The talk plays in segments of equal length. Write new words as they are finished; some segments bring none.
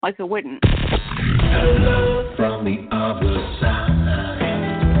Like it wouldn't. Hello from the other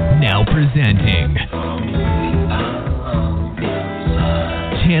side. Now presenting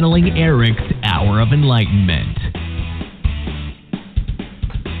Channeling Eric's Hour of Enlightenment.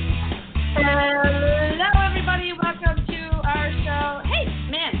 Hello, everybody. Welcome to our show. Hey,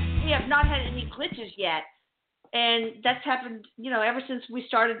 man, we have not had any glitches yet. And that's happened, ever since we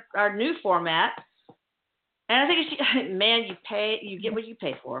started our new format. And I think you get what you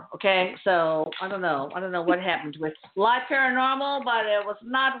pay for, okay? So I don't know what happened with Live Paranormal, but it was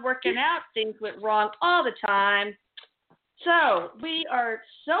not working out. Things went wrong all the time. So we are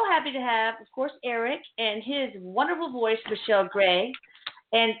so happy to have, of course, Eric and his wonderful voice, Michelle Gray.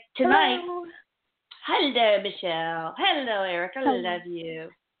 And tonight, hello Michelle. Hello, Eric. I love you.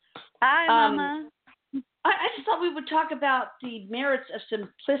 Hi, Mama. I just thought we would talk about the merits of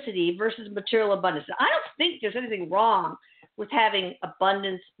simplicity versus material abundance. I don't think there's anything wrong with having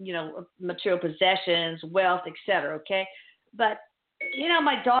abundance, material possessions, wealth, etc. Okay, but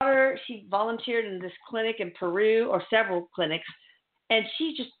my daughter, she volunteered in this clinic in Peru, or several clinics, and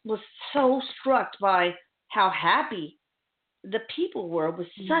she just was so struck by how happy the people were with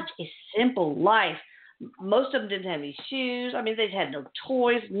such a simple life. Most of them didn't have any shoes. I mean, they had no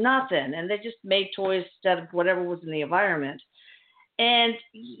toys, nothing. And they just made toys out of whatever was in the environment. And,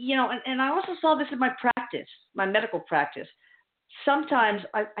 and I also saw this in my practice, my medical practice. Sometimes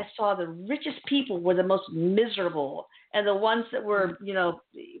I saw the richest people were the most miserable, and the ones that were,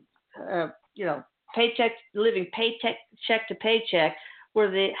 living paycheck to paycheck were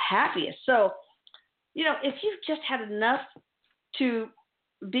the happiest. So, if you've just had enough to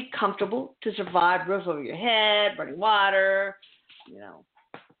be comfortable, to survive, roof over your head, running water,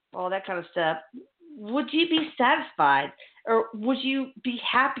 all that kind of stuff, would you be satisfied? Or would you be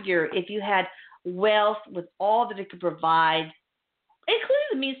happier if you had wealth with all that it could provide, including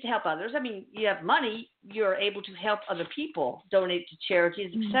the means to help others? I mean, you have money, you're able to help other people, donate to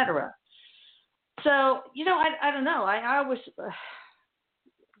charities, etc. So, I don't know. I always,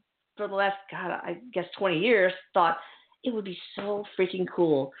 for the last, 20 years, thought, it would be so freaking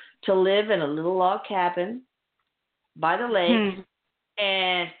cool to live in a little log cabin by the lake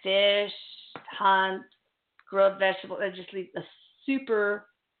and fish, hunt, grow vegetables, and just lead a super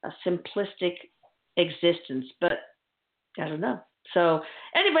simplistic existence. But I don't know. So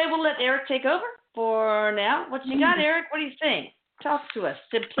anyway, we'll let Eric take over for now. What you got, Eric? What do you think? Talk to us.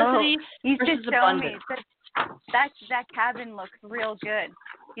 Simplicity versus abundance. That cabin looks real good.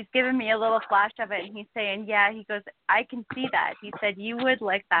 He's giving me a little flash of it, and he's saying, yeah, he goes, I can see that. He said, you would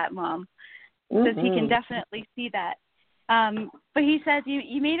like that, Mom. Because he can definitely see that. But he says,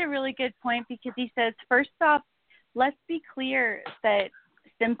 you made a really good point, because he says, first off, let's be clear that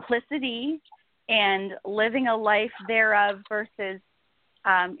simplicity and living a life thereof versus,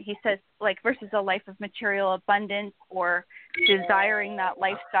 he says, versus a life of material abundance or desiring that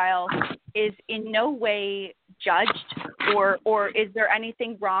lifestyle is in no way judged, or is there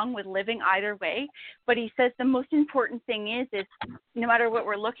anything wrong with living either way. But he says the most important thing is no matter what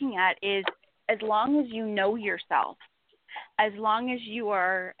we're looking at, is as long as you know yourself, as long as you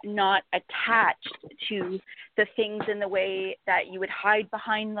are not attached to the things in the way that you would hide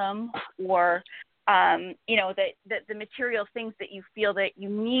behind them, or the material things that you feel that you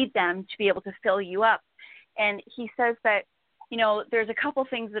need them to be able to fill you up. And he says that, there's a couple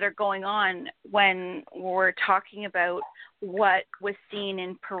things that are going on when we're talking about what was seen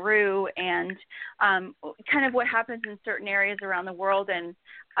in Peru and kind of what happens in certain areas around the world, and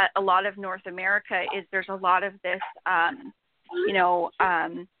a lot of North America is there's a lot of this,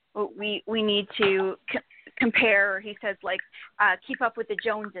 we need to compare, he says, keep up with the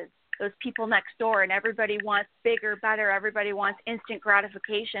Joneses, those people next door, and everybody wants bigger, better, everybody wants instant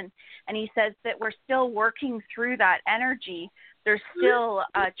gratification. And he says that we're still working through that energy. There's still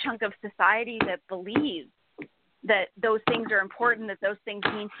a chunk of society that believes that those things are important, that those things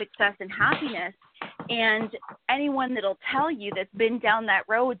mean success and happiness. And anyone that'll tell you that's been down that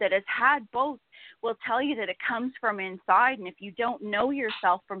road, that has had both, will tell you that it comes from inside. And if you don't know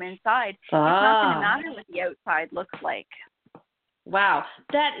yourself from inside, it's not going to matter what the outside looks like. Wow,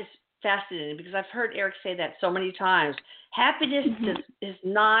 that is fascinating, because I've heard Eric say that so many times. Happiness is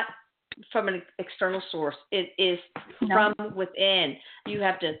not from an external source. It is from within. You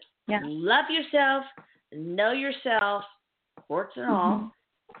have to love yourself, know yourself, warts and all,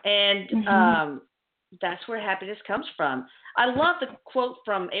 and that's where happiness comes from. I love the quote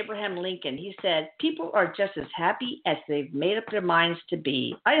from Abraham Lincoln. He said, people are just as happy as they've made up their minds to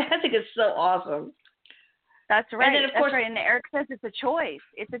be. I think it's so awesome. That's right. And then, of course, right. And Eric says it's a choice.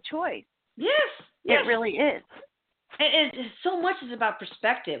 It's a choice. Yes. It really is. so much is about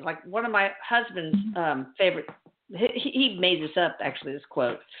perspective. Like one of my husband's favorite, he made this up, actually, this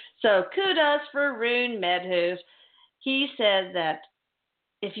quote. So kudos for Rune Medhus. He said that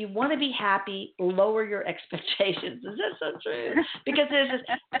if you want to be happy, lower your expectations. Is that so true? Because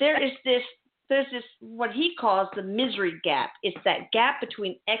there's this what he calls the misery gap. It's that gap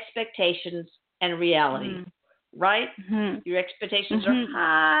between expectations and reality, right? Mm-hmm. Your expectations are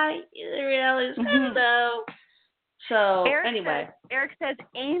high, the reality is kind of low. So Eric says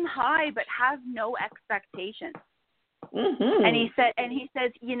aim high, but have no expectations. Mm-hmm. And he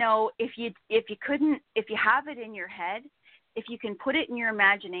says, you know, if you have it in your head, if you can put it in your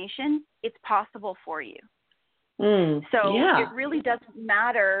imagination, it's possible for you. So it really doesn't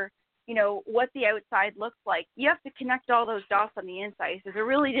matter, you know, what the outside looks like. You have to connect all those dots on the inside, because it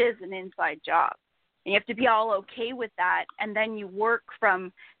really is an inside job. And you have to be all okay with that, and then you work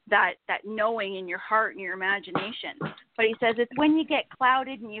from that knowing in your heart and your imagination. But he says it's when you get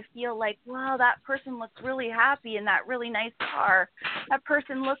clouded and you feel like, well, that person looks really happy in that really nice car. That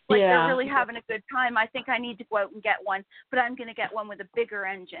person looks like they're really having a good time. I think I need to go out and get one, but I'm going to get one with a bigger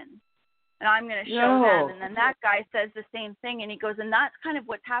engine. And I'm going to show them. And then that guy says the same thing. And he goes, and that's kind of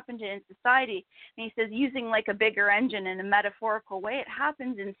what's happened in society. And he says, using like a bigger engine in a metaphorical way, it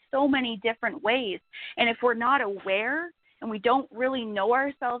happens in so many different ways. And if we're not aware and we don't really know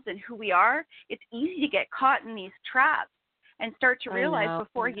ourselves and who we are, it's easy to get caught in these traps and start to realize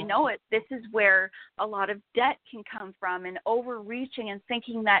before you know it, this is where a lot of debt can come from, and overreaching and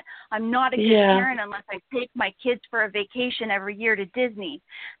thinking that I'm not a good parent unless I take my kids for a vacation every year to Disney,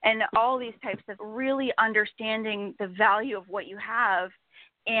 and all these types of really understanding the value of what you have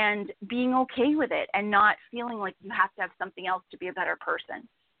and being okay with it and not feeling like you have to have something else to be a better person.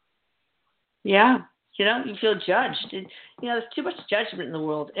 Yeah. You know, you feel judged. And, you know, there's too much judgment in the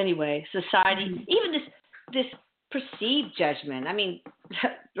world anyway. Society, even this perceived judgment. I mean,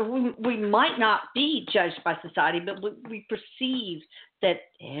 we might not be judged by society, but we perceive that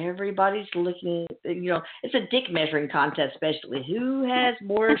everybody's looking, you know, it's a dick measuring contest, especially. Who has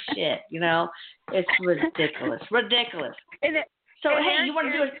more shit, you know? It's ridiculous. So, hey, you want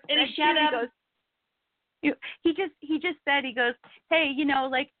to do any shout-out? He just said, he goes, hey, you know,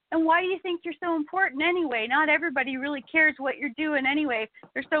 like, and why do you think you're so important anyway? Not everybody really cares what you're doing anyway.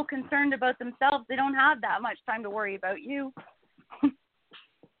 They're so concerned about themselves. They don't have that much time to worry about you.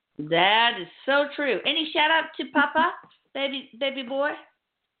 That is so true. Any shout out to Papa, baby boy?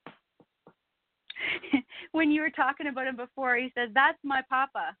 When you were talking about him before, he says, that's my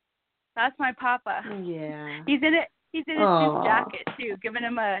Papa. That's my Papa. Yeah. He's in his suit jacket too, giving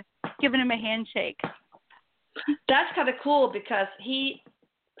him a handshake. That's kind of cool because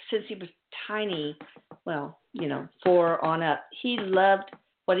since he was tiny, well, you know, 4 on up, he loved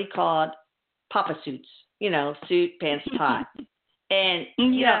what he called Papa suits, you know, suit, pants, tie. And,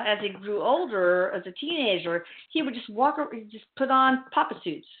 you know, as he grew older, as a teenager, he would just just put on Papa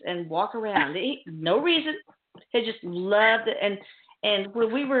suits and walk around. No reason. He just loved it. And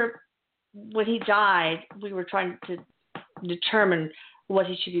when he died, we were trying to determine what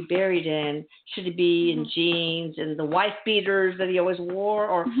he should be buried in. Should he be in jeans and the wife beaters that he always wore?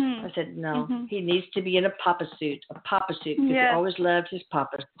 Or I said, no, he needs to be in a Papa suit, because he always loved his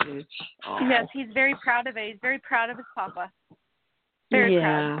Papa suit. Oh. Yes, he's very proud of it. He's very proud of his Papa. Very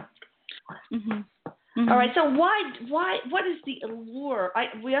proud. All right, so what is the allure?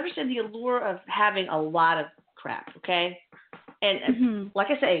 We understand the allure of having a lot of crap, okay? And like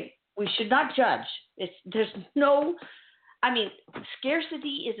I say, we should not judge.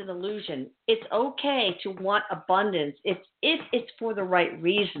 Scarcity is an illusion. It's okay to want abundance if it's for the right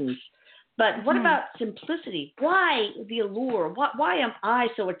reasons. But what about simplicity? Why the allure? Why am I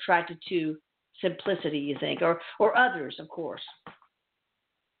so attracted to simplicity, you think, or others, of course?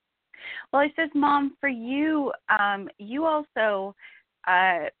 Well, he says, Mom, for you, you also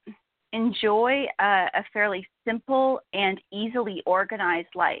enjoy a fairly simple and easily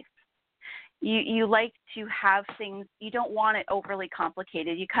organized life. You like to have things, you don't want it overly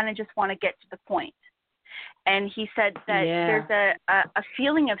complicated. You kind of just want to get to the point. And he said that there's a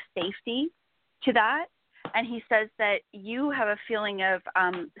feeling of safety to that. And he says that you have a feeling of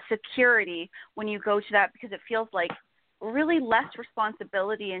security when you go to that, because it feels like really less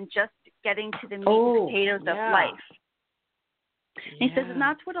responsibility and just getting to the meat and potatoes of life. And he says, and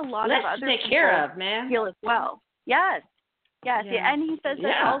that's what a lot of other people feel as well. Yes. Yes, and he says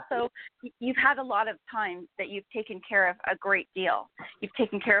that also you've had a lot of time that you've taken care of a great deal. You've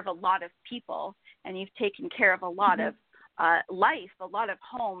taken care of a lot of people, and you've taken care of a lot of life, a lot of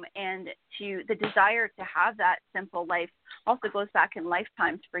home, and to the desire to have that simple life also goes back in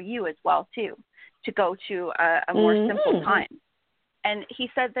lifetimes for you as well too, to go to a more simple time. And he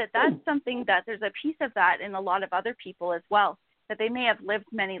said that that's something that there's a piece of that in a lot of other people as well, that they may have lived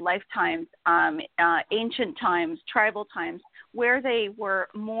many lifetimes, ancient times, tribal times, where they were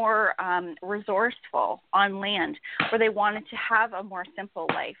more resourceful on land, where they wanted to have a more simple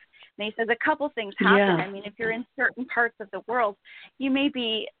life. And he says a couple things happen. Yeah. I mean, if you're in certain parts of the world, you may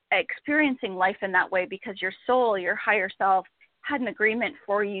be experiencing life in that way because your soul, your higher self, had an agreement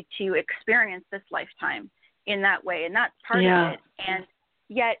for you to experience this lifetime in that way. And that's part of it. And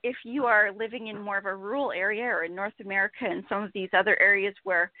yet, if you are living in more of a rural area or in North America and some of these other areas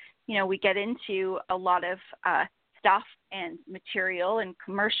where, you know, we get into a lot of stuff and material and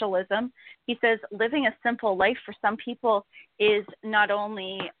commercialism, he says living a simple life for some people is not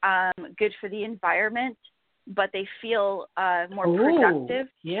only good for the environment, but they feel more productive.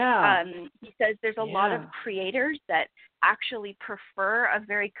 He says there's a lot of creators that actually prefer a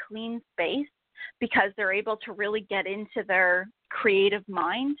very clean space because they're able to really get into their creative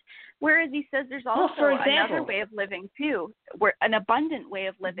mind. Whereas he says there's also another way of living too, where an abundant way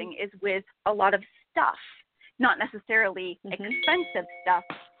of living is with a lot of stuff, not necessarily expensive stuff,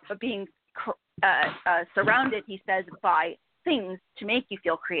 but being surrounded, he says, by things to make you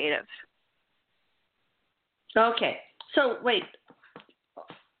feel creative. Okay. So wait,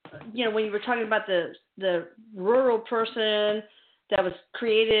 you know, when you were talking about the rural person that was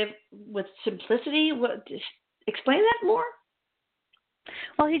creative with simplicity, explain that more?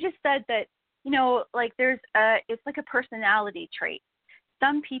 Well, he just said that, you know, like it's like a personality trait.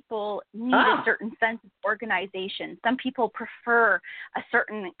 Some people need a certain sense of organization. Some people prefer a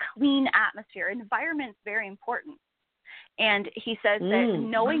certain clean atmosphere. Environment's very important. And he says that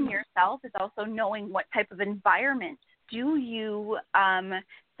knowing yourself is also knowing what type of environment. Do you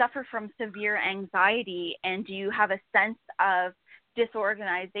suffer from severe anxiety, and do you have a sense of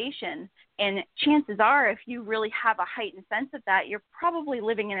disorganization? And chances are, if you really have a heightened sense of that, you're probably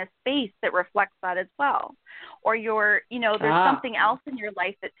living in a space that reflects that as well. Or you're, you know, there's something else in your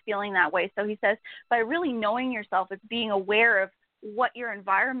life that's feeling that way. So he says, by really knowing yourself, it's being aware of what your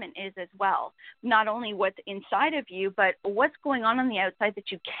environment is as well. Not only what's inside of you, but what's going on the outside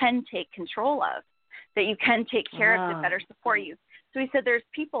that you can take control of, that you can take care of to better support you. So he said there's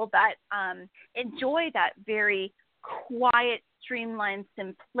people that enjoy that very quiet, streamlined,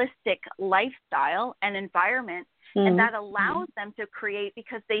 simplistic lifestyle and environment, and that allows them to create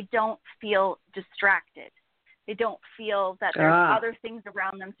because they don't feel distracted. They don't feel that there's other things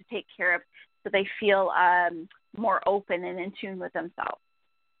around them to take care of, so they feel more open and in tune with themselves.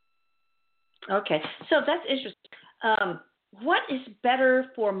 Okay, so that's interesting. What is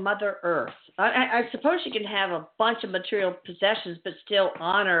better for Mother Earth? I suppose you can have a bunch of material possessions but still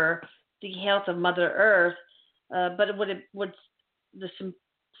honor the health of Mother Earth, but would the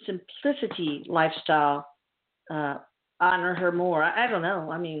simplicity lifestyle honor her more? I don't know.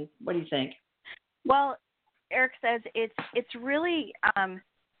 I mean, what do you think? Well, Eric says it's really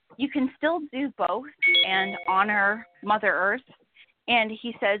you can still do both and honor Mother Earth. And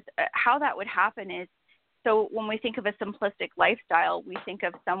he says how that would happen is, so when we think of a simplistic lifestyle, we think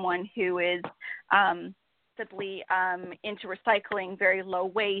of someone who is simply into recycling, very low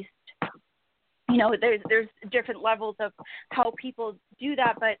waste. You know, there's different levels of how people do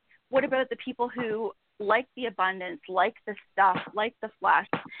that, but what about the people who like the abundance, like the stuff, like the flash?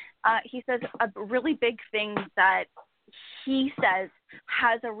 He says a really big thing that he says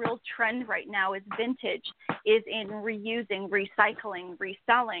has a real trend right now is vintage, is in reusing, recycling,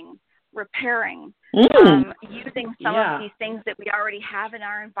 reselling, repairing, using some of these things that we already have in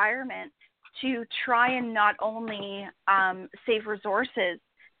our environment to try and not only save resources,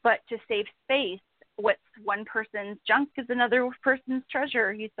 but to save space. What's one person's junk is another person's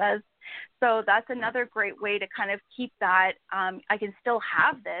treasure, he says. So that's another great way to kind of keep that. I can still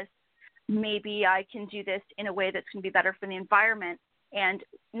have this. Maybe I can do this in a way that's going to be better for the environment. And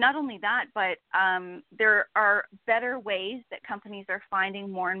not only that, but there are better ways that companies are finding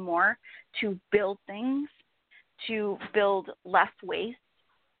more and more to build things, to build less waste.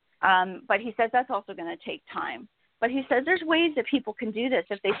 But he says that's also going to take time. But he says there's ways that people can do this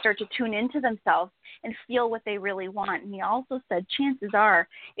if they start to tune into themselves and feel what they really want. And he also said chances are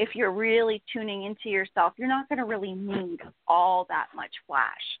if you're really tuning into yourself, you're not going to really need all that much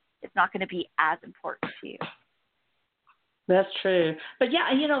flash. It's not going to be as important to you. That's true. But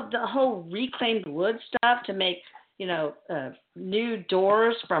yeah, you know, the whole reclaimed wood stuff to make, you know, new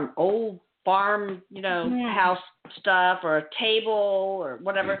doors from old farm, you know, house stuff or a table or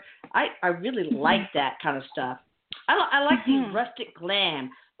whatever. I really like that kind of stuff. I like the rustic glam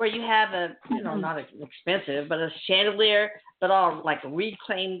where you have a, not expensive, but a chandelier, but all like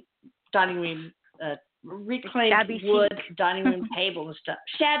reclaimed dining room, reclaimed Shabby wood chic. dining room table and stuff.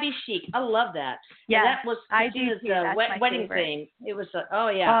 Shabby chic. I love that. Yeah, And that was I do too. the That's my wedding favorite. thing. It was,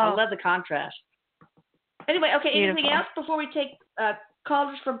 I love the contrast. Anyway, okay, anything Beautiful. else before we take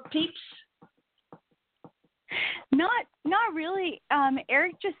callers from peeps? Not really.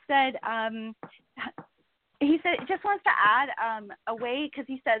 Eric just said he just wants to add a way, because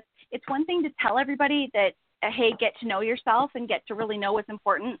he says it's one thing to tell everybody that hey, get to know yourself and get to really know what's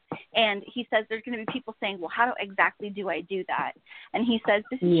important. And he says there's going to be people saying, well, how exactly do I do that? And he says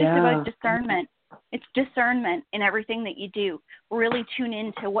this is just about discernment. It's discernment in everything that you do. Really tune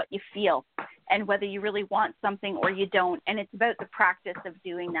into what you feel and whether you really want something or you don't. And it's about the practice of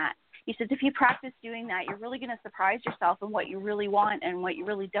doing that. He says if you practice doing that, you're really going to surprise yourself in what you really want and what you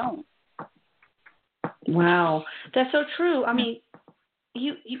really don't. Wow, that's so true. I mean,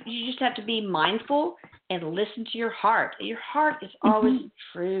 you just have to be mindful and listen to your heart. Your heart is always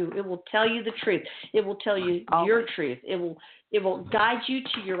true. It will tell you the truth. It will tell you your truth. It will guide you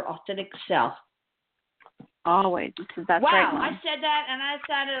to your authentic self. Always. That's wow, right, Mom. I said that, and I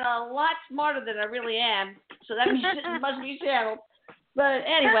sounded a lot smarter than I really am. So that means it must be channeled. But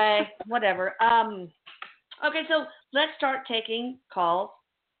anyway, whatever. Okay, so let's start taking calls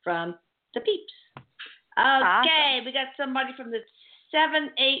from the peeps. Okay, awesome. We got somebody from the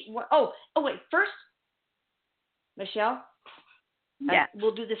 781. Oh, wait. First, Michelle. Yeah.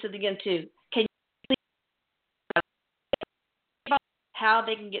 We'll do this again too. Can you please how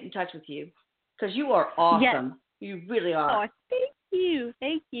they can get in touch with you? Because you are awesome. Yes. You really are. Oh,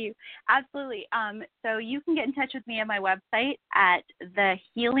 thank you. Absolutely. So you can get in touch with me on my website at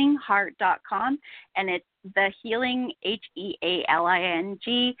thehealingheart.com, and it's the healing HEALING,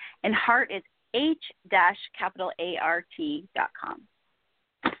 and heart is H-ART.com.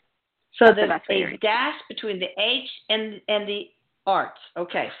 So there's a dash between the H and the art.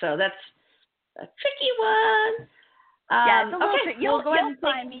 Okay, so that's a tricky one. Yeah, it's a little tricky. You'll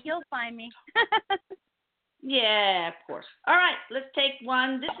find me. You'll find me. Yeah, of course. All right, let's take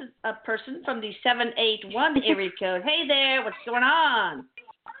one. This is a person from the 781 area code. Hey there, what's going on?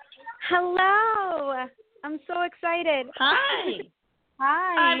 Hello. I'm so excited. Hi.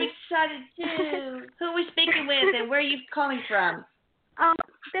 Hi. I'm excited too. Who are we speaking with, and where are you calling from?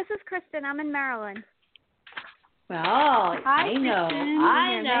 This is Kristen. I'm in Maryland. Oh, hi, I know. Kristen.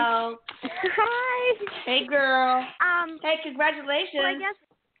 I know. Hi. Hey, girl. Hey, congratulations. Well,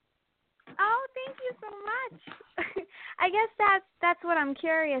 thank you so much. I guess that's what I'm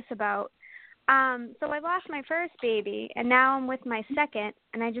curious about. So I lost my first baby, and now I'm with my second,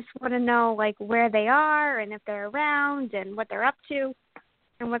 and I just want to know, like, where they are and if they're around and what they're up to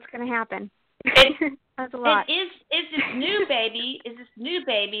and what's going to happen. That's a lot. Is this new baby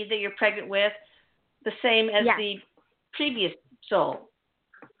that you're pregnant with the same as the previous soul?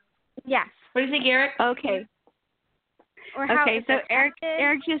 Yes. What do you think, Eric? Okay. Okay, so Eric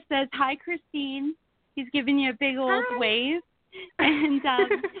just says, hi, Christine. He's giving you a big old wave. And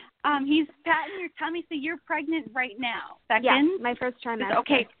he's patting your tummy, so you're pregnant right now. Second? Yes, my first trimester.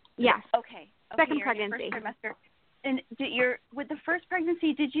 Okay. Yes. Okay. Second pregnancy. First trimester. And with the first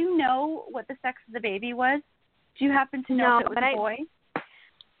pregnancy, did you know what the sex of the baby was? Do you happen to know if it was a boy?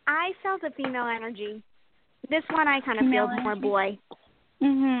 I felt a female energy. This one I kind of feel more boy.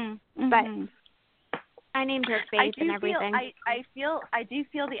 But I named her Faith and everything. I do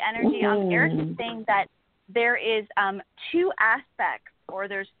feel the energy. Eric is saying that there is two aspects, or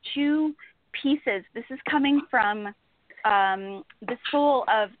there's two pieces. This is coming from the soul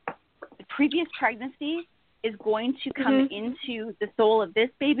of the previous pregnancy is going to come into the soul of this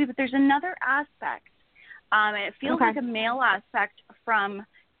baby, but there's another aspect. And it feels like a male aspect from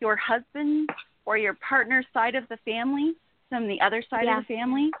your husband or your partner's side of the family, from the other side of the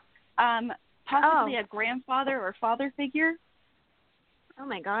family, possibly a grandfather or father figure. Oh,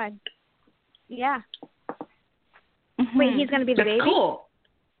 my God. Yeah. Wait, he's going to be the baby? Cool.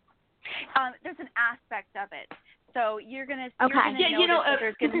 There's an aspect of it. So you're going to notice that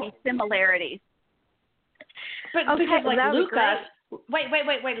there's going to be similarities. But because like Lucas, wait.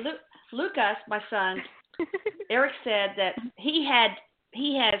 Lucas, my son, Eric said that he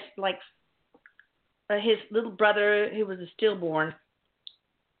has like his little brother who was a stillborn,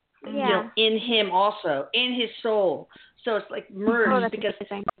 in him also, in his soul. So it's like merged because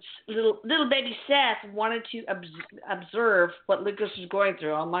little baby Seth wanted to observe what Lucas was going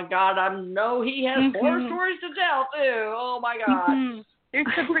through. Oh my God, I know he has horror stories to tell too. Oh my God. There's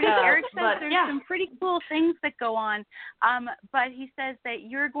some pretty Eric says there's some pretty cool things that go on. But he says that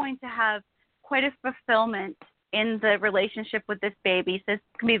you're going to have quite a fulfillment in the relationship with this baby. He says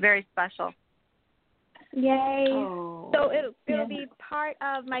it's going to be very special. Yay. Oh. So it'll be part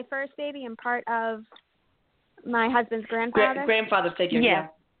of my first baby and part of my husband's grandfather? Grandfather figure, yeah.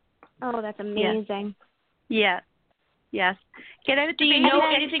 Oh, that's amazing. Yeah. Yes. Get out Do you know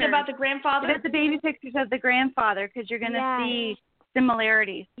anything about the grandfather? Get out the baby pictures of the grandfather because you're going to see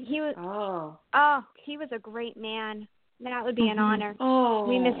similarities. He was. He was a great man. That would be an honor. Oh,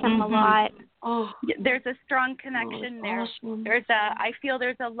 we miss him a lot. Oh, there's a strong connection there. Awesome. I feel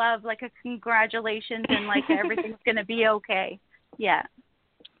there's a love, like a congratulations, and like everything's going to be okay. Yeah.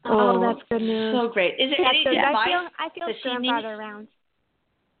 Oh, that's good news. So great. Is there any advice? I feel his grandfather around.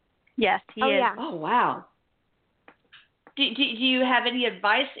 Yes, he is. Yeah. Oh, wow. Do you have any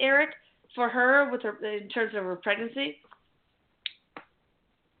advice, Eric, for her with her in terms of her pregnancy?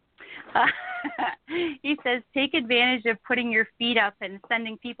 He says, take advantage of putting your feet up and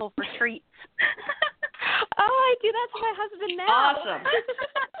sending people for treats. I do that to my husband now. Awesome.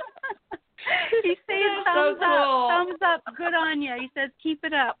 He says, thumbs up, good on you. He says, keep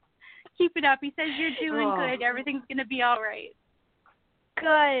it up. Keep it up. He says, you're doing good. Everything's going to be all right.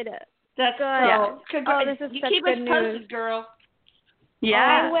 Good. That's good. This is you such keep good us news. posted, girl.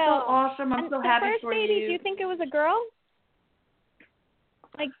 Yeah. I will. So awesome. I'm so happy for you. The first baby, do you think it was a girl?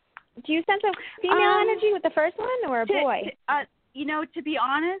 Like, do you sense a female energy with the first one or a boy? To be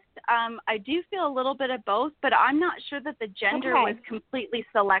honest, I do feel a little bit of both, but I'm not sure that the gender was completely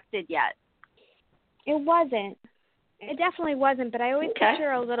selected yet. It wasn't. It definitely wasn't, but I always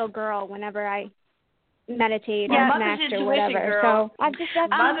picture a little girl whenever I meditate or connect or whatever. Girl. So that's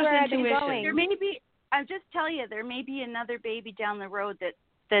where I've been going. There may be, I'll just tell you, there may be another baby down the road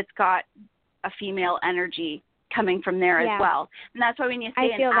that's got a female energy coming from there as well. And that's why when you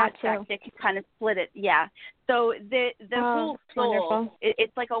say an aspect, it can kind of split it. Yeah. So the whole soul,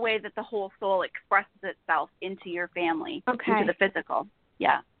 it's like a way that the whole soul expresses itself into your family, into the physical.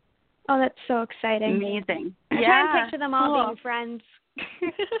 Yeah. Oh, that's so exciting. Amazing. I try and picture them all being friends.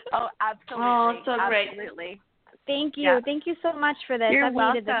 Oh, absolutely. Oh, so great. Absolutely. Thank you. Yeah. Thank you so much for this. I've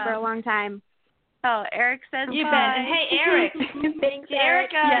needed this for a long time. Oh, Eric says you bye. bet. And hey, Eric. Thanks,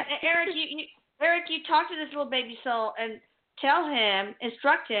 Eric. Eric, you talk to this little baby soul and tell him,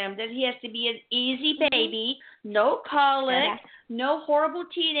 instruct him that he has to be an easy baby, no colic, no horrible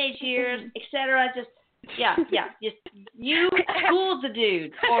teenage years, etc. Just you school the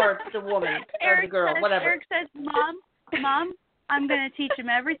dude or the woman or the girl, whatever. Eric says, Mom, I'm going to teach him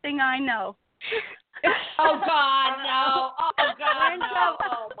everything I know. Oh, God, no. Oh, God, no.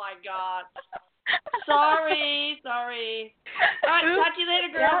 Oh, my God. Sorry. All right, talk to you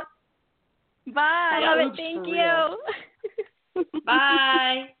later, girl. Bye. I love it. Thank you.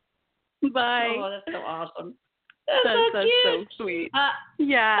 Bye. Bye. Oh, that's so awesome. That's so sweet.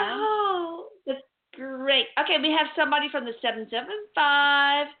 Yeah. Oh, that's great. Okay, we have somebody from the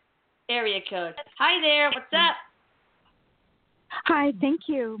 775 area code. Hi there. What's up? Hi, thank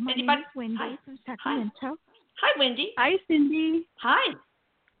you. My name Anybody? is Wendy from Sacramento. Hi, Wendy. Hi, Cindy. Hi.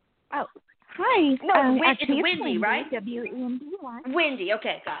 Oh, hi. No, actually, it's Wendy, right? W-E-N-D-Y. Wendy.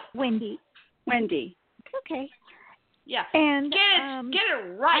 Okay, got it. Wendy. Okay. Yeah. And get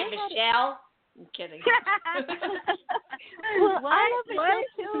it right, Michelle. I'm kidding. Well, I love Michelle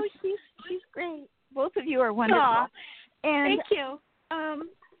too. She's great. Both of you are wonderful. Aw, and thank you.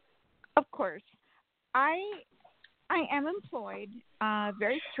 Of course, I am employed.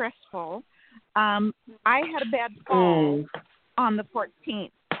 Very stressful. I had a bad fall on the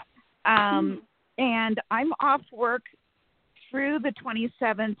 14th, and I'm off work through the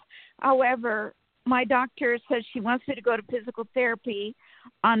 27th. However, my doctor says she wants me to go to physical therapy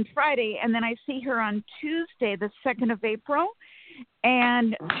on Friday, and then I see her on Tuesday, the 2nd of April,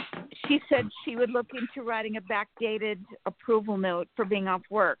 and she said she would look into writing a backdated approval note for being off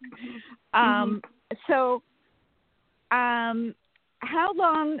work. So how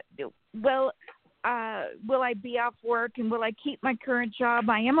long will I be off work, and will I keep my current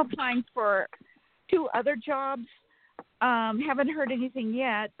job? I am applying for 2 other jobs. Haven't heard anything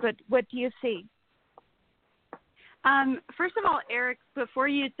yet, but what do you see? First of all, Eric, before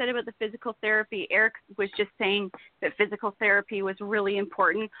you said about the physical therapy, Eric was just saying that physical therapy was really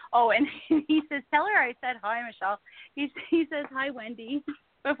important. Oh, and he says, tell her I said hi, Michelle. He says, hi, Wendy,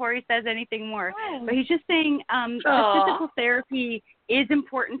 before he says anything more. Hi. But he's just saying the physical therapy is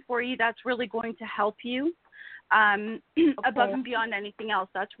important for you. That's really going to help you. Above and beyond anything else.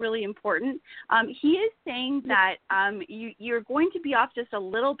 That's really important. He is saying that you're going to be off just a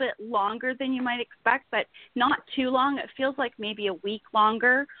little bit longer than you might expect, but not too long. It feels like maybe a week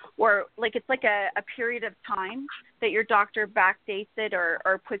longer, or like it's like a period of time that your doctor backdates it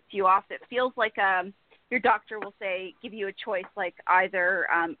or puts you off. It feels like your doctor will give you a choice, like either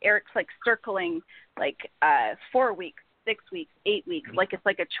Eric's like circling like 4 weeks, 6 weeks, 8 weeks, like it's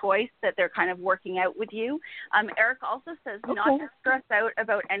like a choice that they're kind of working out with you. Eric also says not to stress out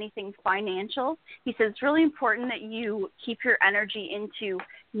about anything financial. He says it's really important that you keep your energy into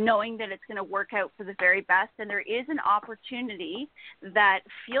knowing that it's going to work out for the very best, and there is an opportunity that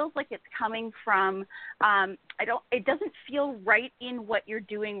feels like it's coming from it doesn't feel right in what you're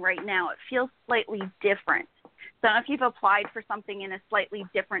doing right now. It feels slightly different. So I don't know if you've applied for something in a slightly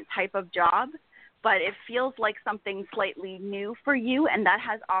different type of job, but it feels like something slightly new for you, and that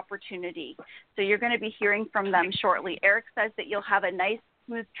has opportunity. So you're going to be hearing from them shortly. Eric says that you'll have a nice,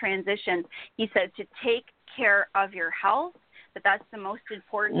 smooth transition. He said to take care of your health, that's the most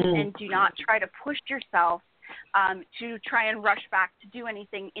important, and do not try to push yourself to try and rush back to do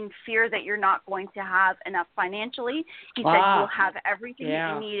anything in fear that you're not going to have enough financially. He said you'll have everything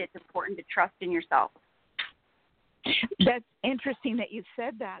that you need. It's important to trust in yourself. That's interesting that you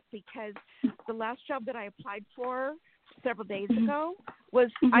said that, because the last job that I applied for several days ago was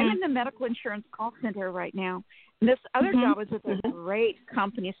I'm in the medical insurance call center right now. And this other job is with a great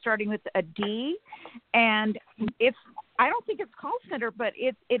company starting with a D, and I don't think it's call center, but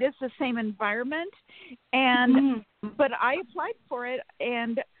it is the same environment. And but I applied for it,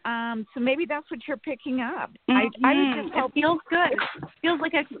 and so maybe that's what you're picking up. I would just hope it feels good. Feels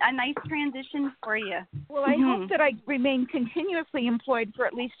like a nice transition for you. Well, I hope that I remain continuously employed for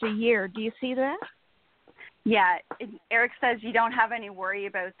at least a year. Do you see that? Yeah, Eric says you don't have any worry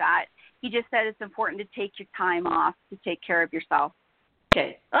about that. He just said it's important to take your time off to take care of yourself.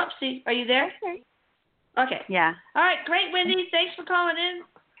 Okay. See, are you there? Okay. Yeah. All right, great, Wendy. Thanks for calling in.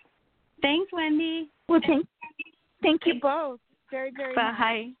 Thanks, Wendy. Well, thank you both. Very, very much.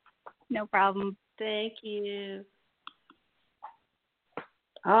 Bye. No problem. Thank you.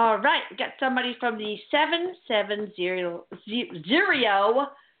 All right, we got somebody from the 770.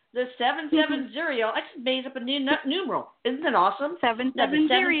 The 770. I just made up a new numeral. Isn't it awesome? 770.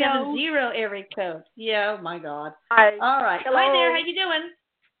 770 area code. Yeah, oh my God. Hi. All right. Hello. Hi there. How you doing?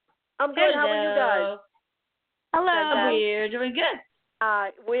 I'm good. Hello. How are you guys? Hello. We're doing good.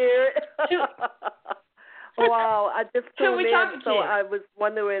 Weird. Wow, I just Who are we tuned talking in, so to? I was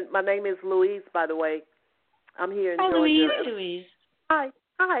wondering. My name is Louise, by the way. I'm here in Hi, Georgia. Louise. Hi.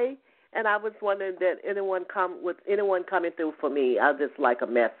 And I was wondering that anyone coming through for me. I just like a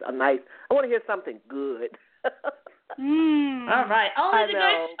mess, I want to hear something good. All right. Only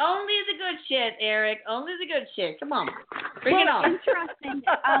the good shit, Eric. Only the good shit. Come on. Bring it on. Interesting.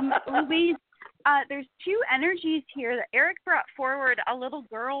 Louise, there's two energies here. That Eric brought forward a little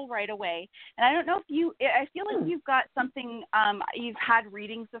girl right away. And I don't know if I feel like you've got something, you've had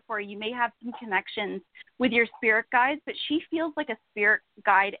readings before. You may have some connections with your spirit guides, but she feels like a spirit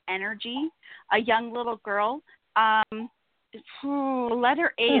guide energy, a young little girl.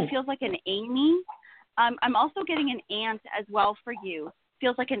 Letter A, it feels like an Amy. I'm also getting an aunt as well for you.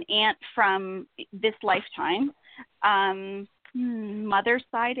 Feels like an aunt from this lifetime. Mother's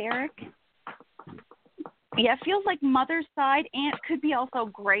side, Eric. Yeah, it feels like mother's side. Aunt could be also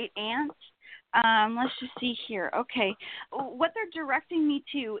great aunt. Let's just see here. Okay. What they're directing me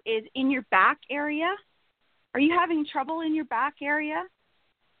to is in your back area. Are you having trouble in your back area?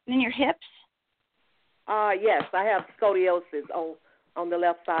 In your hips? Yes, I have scoliosis on the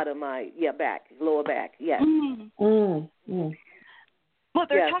left side of my back, lower back. Yes. Well,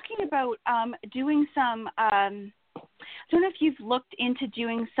 they're talking about doing some. I don't know if you've looked into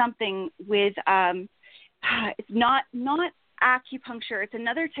doing something with. It's not acupuncture. It's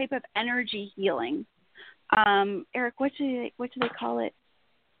another type of energy healing. Eric, what do they call it?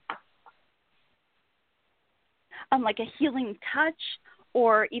 Like a healing touch,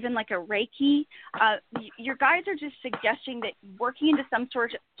 or even like a Reiki. Your guides are just suggesting that working into some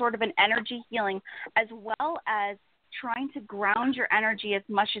sort of an energy healing, as well as trying to ground your energy as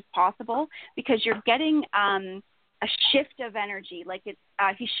much as possible, because you're getting a shift of energy. Like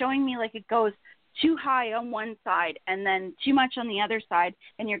he's showing me like it goes too high on one side and then too much on the other side,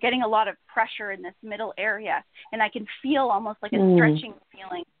 and you're getting a lot of pressure in this middle area. And I can feel almost like a stretching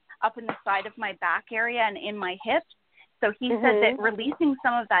feeling up in the side of my back area and in my hips. So he said that releasing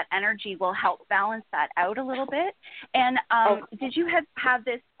some of that energy will help balance that out a little bit. And did you have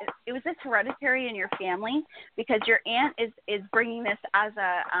this, was this hereditary in your family? Because your aunt is bringing this as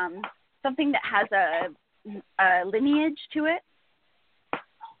a something that has a lineage to it?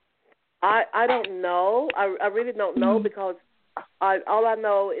 I don't know. I really don't know, because all I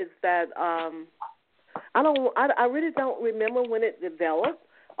know is that I really don't remember when it developed.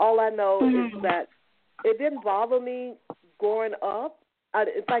 All I know is that it didn't bother me growing up.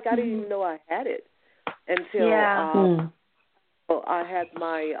 It's like I didn't even know I had it. until Yeah. I had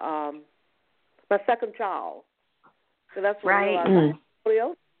my my second child. So that's when Right. I realized somebody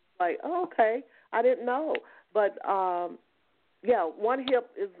else like, oh, okay, I didn't know. But yeah, one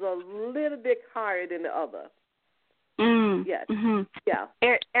hip is a little bit higher than the other. Yes. Mm-hmm. Yeah.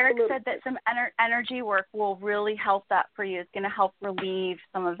 Eric said that some energy work will really help that for you. It's going to help relieve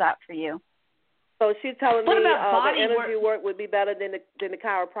some of that for you. So she's telling What me about body the energy work would be better than the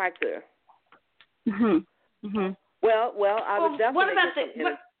chiropractor. Mhm. Mhm. Well, I would definitely.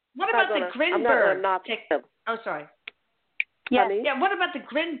 What about the Grinberg technique? Oh, sorry. Yes. Yeah. What about the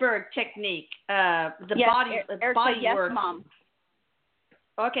Grinberg technique? The yes, body body yes, work. Mom.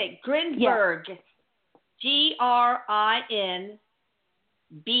 Okay, Grinberg. Yes. Grinberg.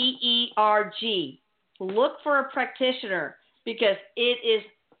 Look for a practitioner because it is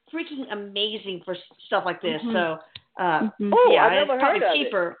freaking amazing for stuff like this. Mm-hmm. So, yeah, I've never heard of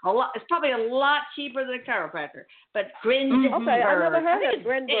cheaper. It. It's probably a lot cheaper than a chiropractor. But Grinberg. Okay, I never heard of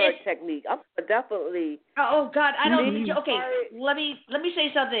Grinberg technique. I'm definitely. Oh God, I don't. Okay, let me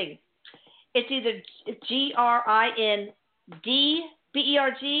say something. It's either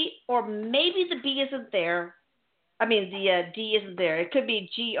GRINDBERG or maybe the B isn't there. I mean the D isn't there. It could be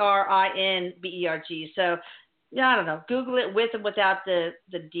GRINBERG. So. Yeah, I don't know. Google it with and without the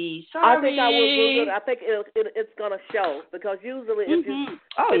D. Sorry. I think I will Google it. I think it's going to show because usually if you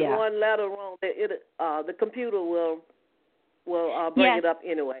put one letter wrong, the computer will bring it up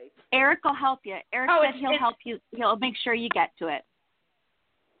anyway. Eric will help you. Eric said he'll help you. He'll make sure you get to it.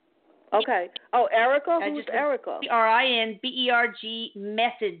 Okay. Oh, Erica? Who's Erica? RINBERG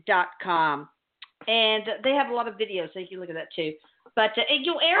method.com. And they have a lot of videos, so you can look at that too. But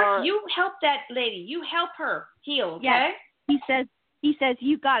Eric, you help that lady. You help her heal, okay? Yes. He says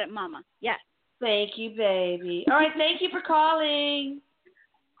you got it, Mama. Yes. Thank you, baby. All right, thank you for calling.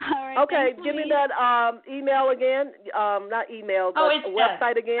 All right. Okay, give me that email again. Not email, but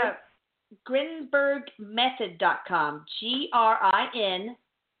website again. Grinbergmethod.com.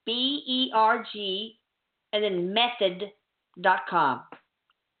 GRINBERG and then method.com.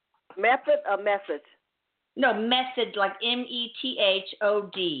 Method or message? No, method like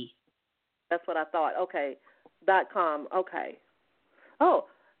METHOD. That's what I thought. Okay. .com. Okay. Oh,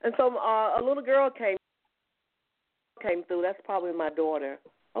 and so a little girl came through. That's probably my daughter.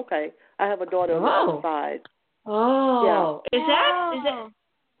 Okay. I have a daughter on the other side. Oh. Yeah. Is that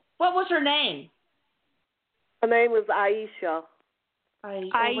what was her name? Her name was Aisha.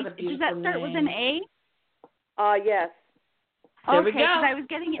 Does that start with an A? Yes. There we go. Because I was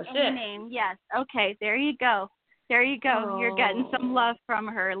getting an A name. Yes. Okay. There you go. Oh. You're getting some love from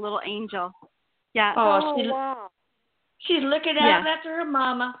her, little angel. Yeah. Oh, wow. She's looking out after her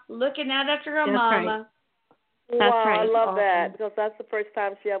mama. Looking out after her mama. Right. That's wow, right. I love that because that's the first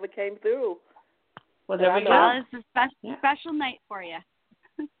time she ever came through. Well, there we go. Well, it's a special night for you.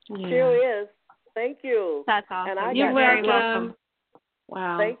 Sure is. Thank you. That's awesome. And You're welcome.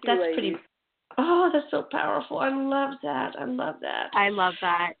 Wow. Thank you, that's ladies. pretty. Oh, that's so powerful. I love that. I love it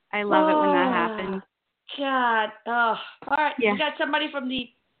when that happens. God. Oh. All right. Yeah. We got somebody from the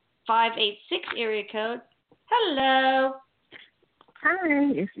 586 area code. Hello.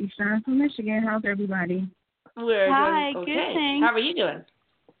 Hi, it's Ishan from Michigan. How's everybody? Hi, good. Good, thanks. How are you doing?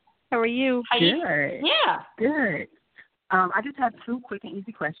 How are you? Good. Yeah. Good. I just have two quick and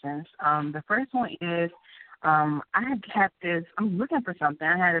easy questions. The first one is, I had this, I'm looking for something.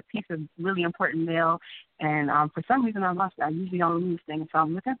 I had a piece of really important mail, and for some reason I lost it. I usually don't lose things, so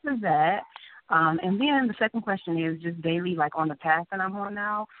I'm looking for that. And then the second question is just daily, like on the path that I'm on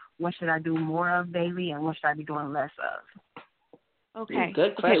now, what should I do more of daily and what should I be doing less of? Okay.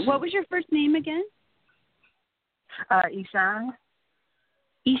 Good question. Okay, what was your first name again? Ishan.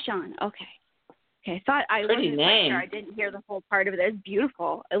 Ishan, okay. Okay, I wasn't quite sure. I didn't hear the whole part of it. It's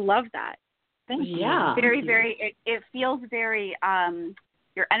beautiful. I love that. Thank you. Yeah. It feels very,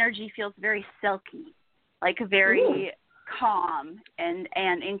 your energy feels very silky, like very calm and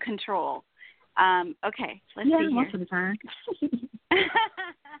in control. Okay, let's see here. Most of the time.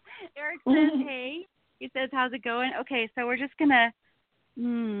 Eric says, hey. He says, how's it going? Okay, so we're just going to,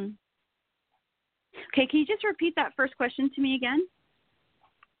 Okay, can you just repeat that first question to me again?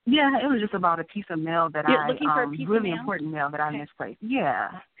 Yeah, it was just about a piece of mail that looking for a piece really of mail? important mail that I misplaced. Yeah.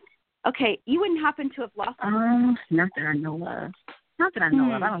 Okay, you wouldn't happen to have lost it? Not that I know of. Not that I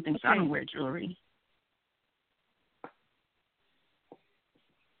know of. I don't think so. I don't wear jewelry.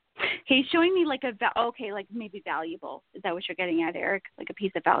 Okay, he's showing me like like maybe valuable. Is that what you're getting at, Eric? Like a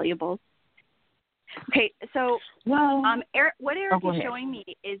piece of valuables? Okay, so Eric, what Eric is showing me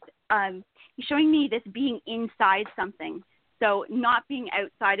is he's showing me this being inside something. So not being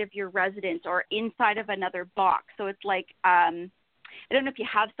outside of your residence or inside of another box. So it's like, I don't know if you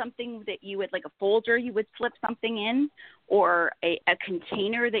have something that you would, like a folder you would slip something in, or a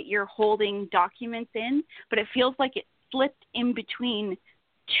container that you're holding documents in, but it feels like it slipped in between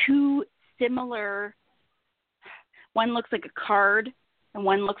two similar, one looks like a card and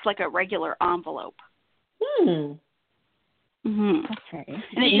one looks like a regular envelope. Okay.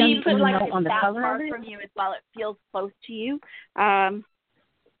 And it you put like on the that color far of it? from you as well. It feels close to you.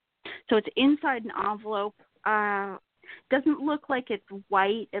 So it's inside an envelope. Doesn't look like it's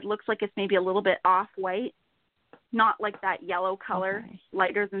white. It looks like it's maybe a little bit off-white. Not like that yellow color,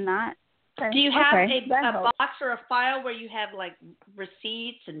 lighter than that. Do you have a box or a file where you have like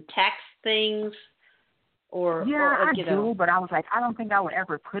receipts and tax things? I do, but I was like, I don't think I would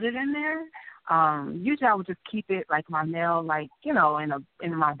ever put it in there. Usually I would just keep it like my mail, like, in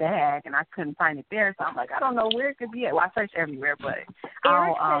my bag, and I couldn't find it there. So I'm like, I don't know where it could be at. Well, I searched everywhere, but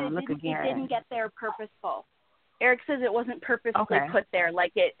I'll look again. It didn't get there purposeful. Eric says it wasn't purposely put there,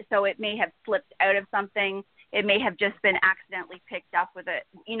 so it may have slipped out of something. It may have just been accidentally picked up with it.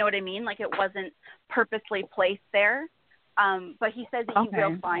 You know what I mean? Like it wasn't purposely placed there. But he says that you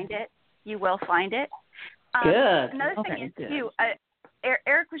will find it. You will find it. Good. Another thing is, too,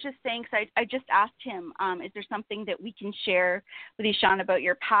 Eric was just saying, because I just asked him, is there something that we can share with you, Sean, about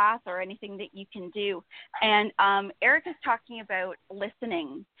your path or anything that you can do? And Eric is talking about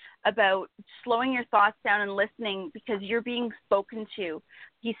listening, about slowing your thoughts down and listening because you're being spoken to.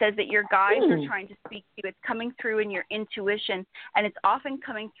 He says that your guides are trying to speak to you. It's coming through in your intuition, and it's often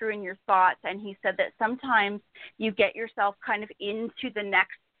coming through in your thoughts. And he said that sometimes you get yourself kind of into the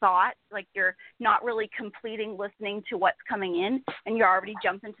next thought, like you're not really completing listening to what's coming in, and you're already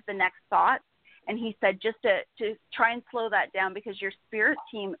jumped into the next thought. And he said just to try and slow that down because your spirit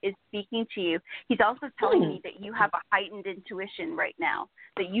team is speaking to you. He's also telling me that you have a heightened intuition right now,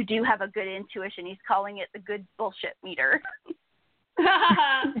 that you do have a good intuition. He's calling it the good bullshit meter.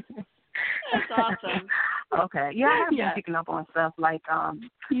 That's awesome. Okay. Yeah, I have been picking up on stuff like I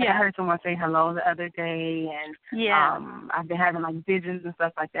heard someone say hello the other day, and I've been having like visions and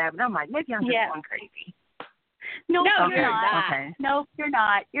stuff like that, but I'm like, maybe I'm just going crazy. No, you're not. Okay. No, you're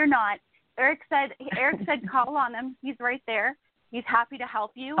not. You're not. Eric said call on him. He's right there. He's happy to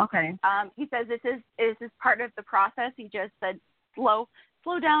help you. Okay. He says this is part of the process. He just said slow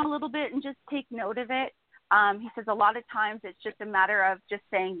down a little bit and just take note of it. He says a lot of times it's just a matter of just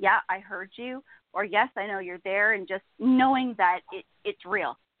saying, yeah, I heard you, or yes, I know you're there, and just knowing that it's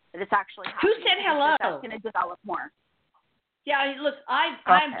real, that it's actually happening. Who said hello? That's going to develop more. Yeah, look, I'm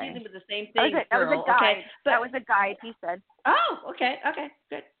dealing with the same thing. That was a guide. Okay, but, that was a guide, he said. Oh, okay,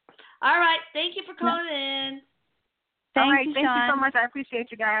 good. All right, thank you for calling in. Thank you so much. I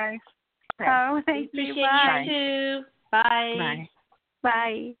appreciate you guys. Okay. Oh, thank you. Appreciate you too. Bye. Bye.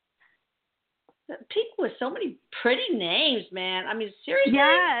 Bye. People with so many pretty names, man. I mean, seriously.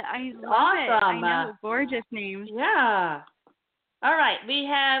 Yeah, I love it. Awesome. I know, gorgeous names. Yeah. All right, we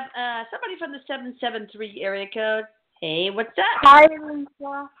have somebody from the 773 area code. Hey, what's up? Hi,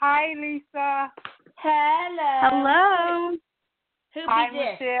 Lisa. Hello. Who Hi, be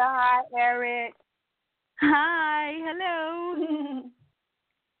this? Michelle. Hi, Eric. Hi. Hello.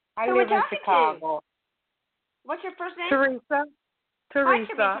 I live in Chicago. What's your first name? Teresa. Hi,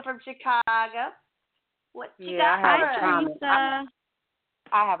 Teresa from Chicago. What you got? I have a comment.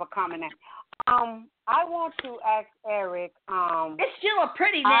 I have a comment. I want to ask Eric. It's still a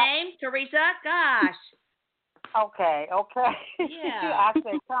pretty name, Teresa. Gosh. Okay. Yeah.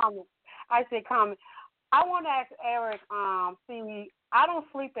 I said comment. I want to ask Eric. See, I don't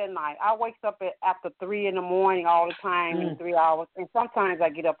sleep at night. I wake up after 3 in the morning all the time in 3 hours, and sometimes I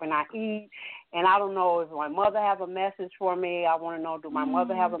get up and I eat. And I don't know if my mother has a message for me. I want to know, do my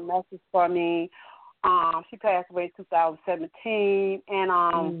mother have a message for me? She passed away in 2017, and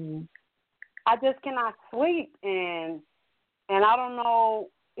I just cannot sleep. And I don't know,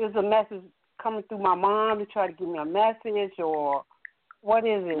 is a message coming through my mom to try to give me a message, or what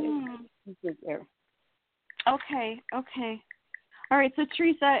is it? Okay. All right, so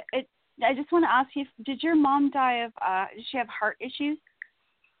Teresa, I just want to ask you, did your mom die of, did she have heart issues?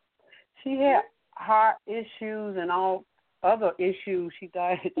 She had heart issues and all other issues. She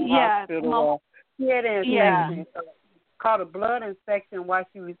died at the hospital. She had an infection, called a blood infection while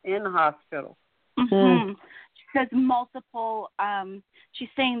she was in the hospital. Mm-hmm. She says multiple, she's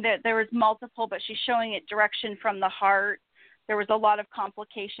saying that there was multiple, but she's showing it direction from the heart. There was a lot of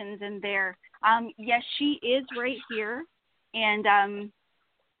complications in there. Yes, she is right here, and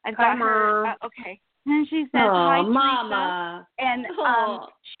I've got her. Okay. And she says, "Hi, Mama." Teresa.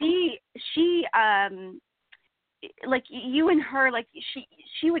 And like you and her, like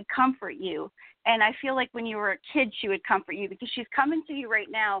she would comfort you. And I feel like when you were a kid, she would comfort you because she's coming to you right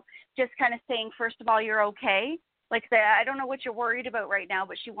now, just kind of saying, first of all, you're okay. Like, I don't know what you're worried about right now,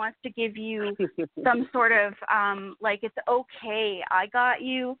 but she wants to give you some sort of, like, it's okay. I got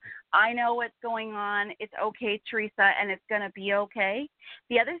you. I know what's going on. It's okay, Teresa, and it's going to be okay.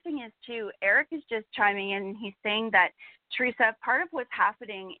 The other thing is, too, Eric is just chiming in, and he's saying that, Teresa, part of what's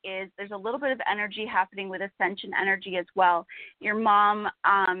happening is there's a little bit of energy happening with ascension energy as well. Your mom,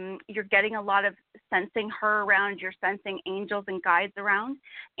 you're getting a lot of sensing her around. You're sensing angels and guides around.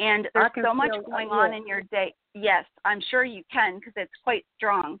 And there's so much going on in your day. Yes, I'm sure you can because it's quite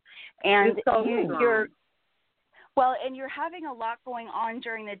strong. And it's so you're well, and you're having a lot going on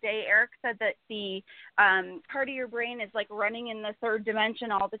during the day. Eric said that the part of your brain is like running in the third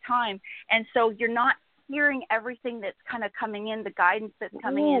dimension all the time. And so you're not hearing everything that's kind of coming in, the guidance that's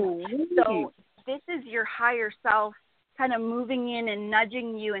coming in. So this is your higher self kind of moving in and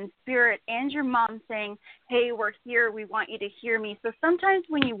nudging you in spirit, and your mom saying, hey, we're here, we want you to hear me. So sometimes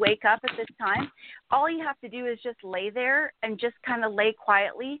when you wake up at this time, all you have to do is just lay there and just kind of lay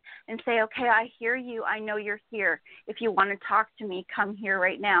quietly and say, okay, I hear you, I know you're here. If you want to talk to me, come here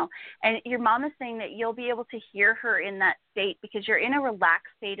right now. And your mom is saying that you'll be able to hear her in that state because you're in a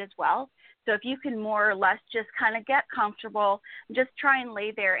relaxed state as well. So if you can more or less just kind of get comfortable, just try and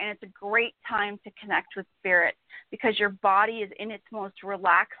lay there. And it's a great time to connect with spirit because your body is in its most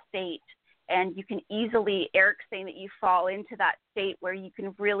relaxed state. And you can easily, Eric's saying that you fall into that state where you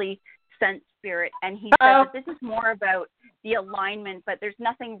can really sense spirit. And he said that this is more about the alignment, but there's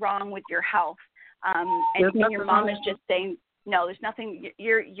nothing wrong with your health. And your mom is just saying, no, there's nothing,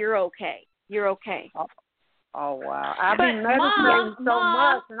 you're okay. You're okay. Oh, wow. I've been meditating so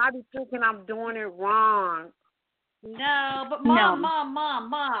much, and I be thinking I'm doing it wrong. No, but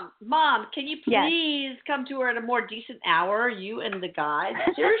Mom, can you please come to her at a more decent hour, you and the guys?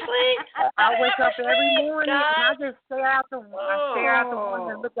 Seriously? I wake up every morning, and I just stare out the window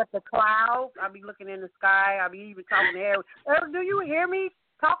and look at the clouds. I be looking in the sky. I be even talking to Eric. Eric, do you hear me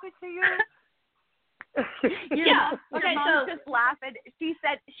talking to you? Yeah. Okay, so just laughing. She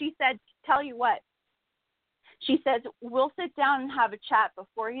said, tell you what. She says, we'll sit down and have a chat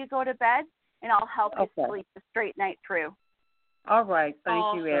before you go to bed, and I'll help you sleep the straight night through. All right.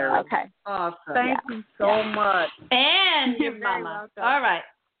 Thank you, Eric. Okay. Awesome. Thank you so much. And your mama. All right.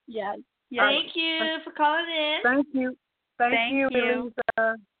 Yes. Thank you for calling in. Thank you. Thank you,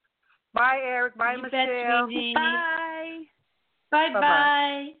 Lisa. Bye, Eric. Bye, Michelle. Bye.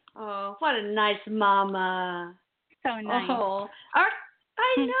 Bye-bye. Oh, what a nice mama. So nice. Oh, all right.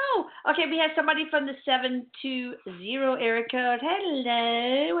 I know. Okay, we have somebody from the 720 area code.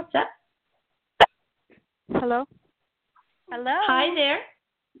 Hello. What's up? Hello. Hello. Hi there.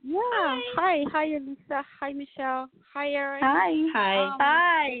 Yeah. Hi. Hi, Lisa. Hi, Michelle. Hi, Eric. Hi.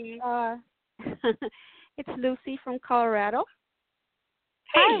 It's Lucy from Colorado.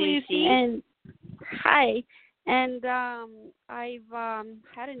 Hi, Lucy. And hi. And I've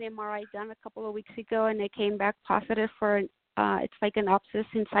had an MRI done a couple of weeks ago, and it came back positive for it's like an abscess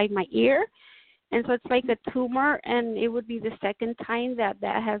inside my ear. And so it's like a tumor, and it would be the second time that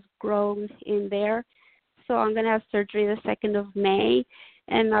has grown in there. So I'm going to have surgery the 2nd of May.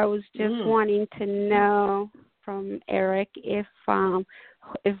 And I was just wanting to know from Eric if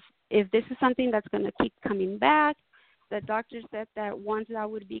this is something that's going to keep coming back. The doctor said that once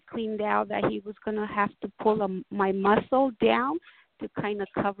that would be cleaned out, that he was going to have to pull my muscle down to kind of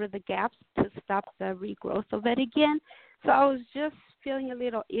cover the gaps to stop the regrowth of it again. So I was just feeling a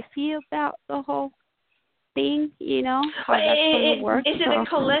little iffy about the whole thing, you know, how that's going to work. Is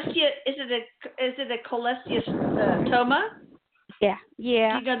it a cholesteatoma? Yeah. Do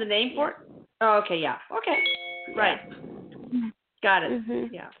you know the name for it? Oh, okay, yeah. Okay. Right. Got it.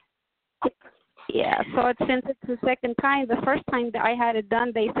 Mm-hmm. Yeah. Yeah, so since it's the second time, the first time that I had it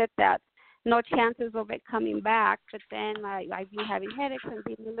done, they said that no chances of it coming back. But then I've been having headaches and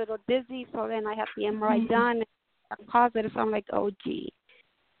being a little dizzy, so then I had the MRI done and I'm positive. So I'm like, oh, gee,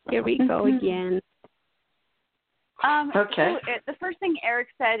 here we go again. Okay. So the first thing Eric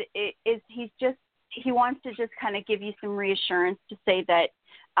said is he wants to just kind of give you some reassurance to say that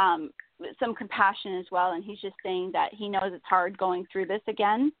some compassion as well, and he's just saying that he knows it's hard going through this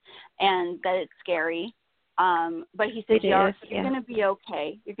again and that it's scary. But he says you're going to be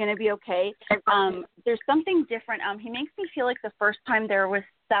okay. You're going to be okay. There's something different. He makes me feel like the first time there was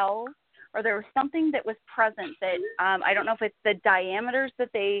cells or there was something that was present that I don't know if it's the diameters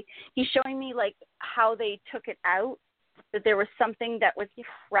that he's showing me like how they took it out, that there was something that was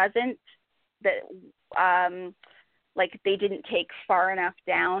present that like they didn't take far enough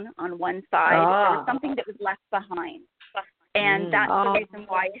down on one side. There was something that was left behind, and that's the reason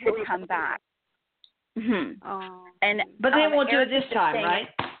why it had come back. And but they won't do it this time, right?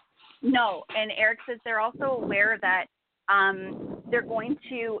 No, and Eric says they're also aware that they're going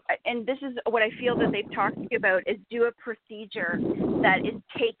to, and this is what I feel that they've talked to you about, is do a procedure that is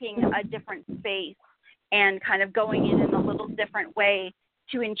taking a different space and kind of going in a little different way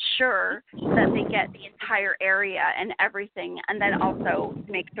to ensure that they get the entire area and everything, and then also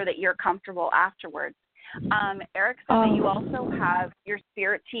make sure that you're comfortable afterwards. Eric said that you also have your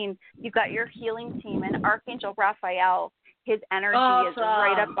spirit team. You've got your healing team, and Archangel Raphael, his energy is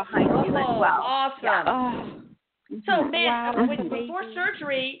right up behind you as well. Awesome. Yeah. So, man, before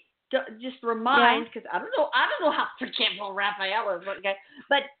surgery, just remind, because I don't know how forgetful Raphael is, okay?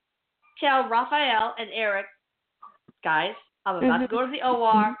 But tell Raphael and Eric, guys, I'm about to go to the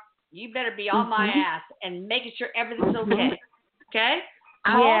OR. You better be on my ass and making sure everything's okay. Okay?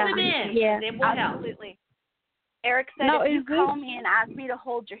 Call them in. Yeah, they will absolutely. Help. Eric said, if you call me and ask me to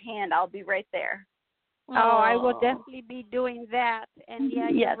hold your hand, I'll be right there. I will definitely be doing that. And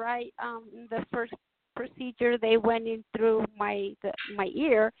you're right. The first procedure, they went in through my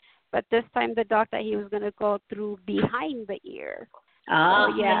ear, but this time the doctor, he was going to go through behind the ear.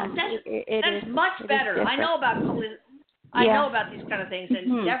 That's much better. I know about these kind of things,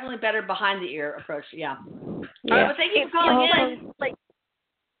 and definitely better behind the ear approach. Yeah. All right, but thank you for calling in.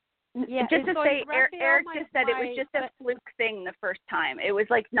 Just to say, Eric just said it was just a fluke thing the first time. It was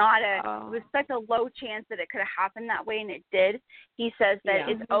like not a. It was such a low chance that it could have happened that way, and it did. He says that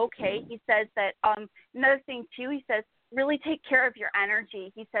it's okay. He says that another thing too. He says really take care of your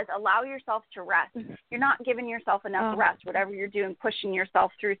energy. He says allow yourself to rest. You're not giving yourself enough rest. Whatever you're doing, pushing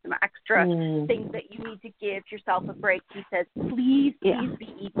yourself through some extra things that you need to give yourself a break. He says please be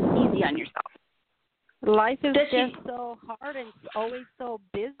easy on yourself. Life is just so hard and it's always so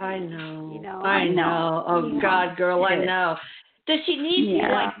busy. I know. You know. I know. Oh God, girl, I know. Does she need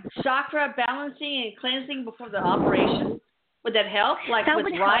like chakra balancing and cleansing before the operation? Would that help? Like that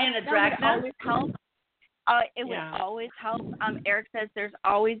with Ryan and Dragna? That would always help. It would always help. Eric says there's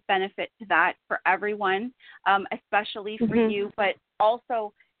always benefit to that for everyone, especially for you, but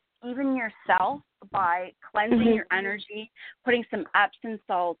also even yourself by cleansing your energy, putting some Epsom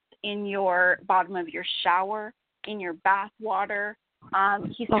salts in your bottom of your shower, in your bath water.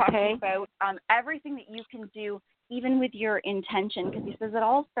 He's talking about everything that you can do, even with your intention, because he says it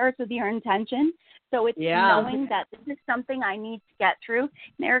all starts with your intention. So it's knowing that this is something I need to get through.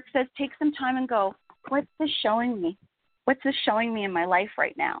 And Eric says take some time and go, what's this showing me? What's this showing me in my life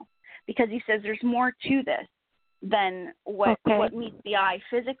right now? Because he says there's more to this than what meets the eye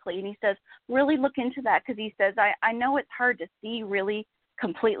physically. And he says really look into that, because he says I know it's hard to see really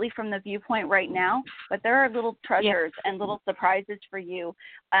completely from the viewpoint right now, but there are little treasures and little surprises for you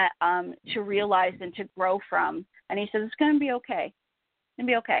to realize and to grow from. And he says it's going to be okay. It's going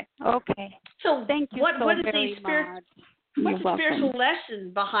to be okay. Okay. So thank you what is very much. What's the spiritual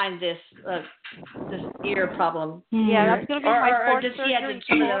lesson behind this this ear problem? Yeah, that's going to be my fourth surgery.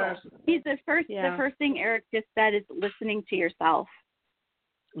 He's the first thing Eric just said is listening to yourself.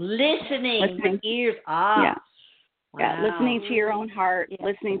 Listening. Ears. Yeah, listening to your own heart,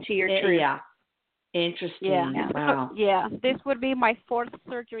 listening to your truth. Yeah. Interesting. Yeah. Wow. Yeah, this would be my fourth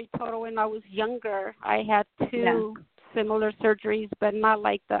surgery total. When I was younger, I had two similar surgeries, but not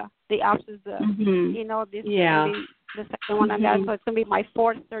like the abscess. You know, this the second one I'm at, so it's going to be my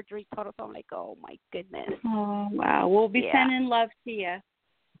fourth surgery total. So I'm like, oh my goodness. Oh wow, we'll be sending love to you.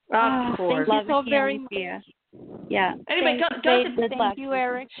 Of course. Thank you so very much. Yeah. Anyway, thank you,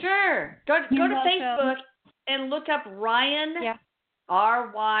 Eric. Sure. Go to Facebook and look up Ryan,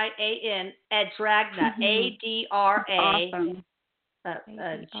 Ryan at Dragna, ADRAGNA.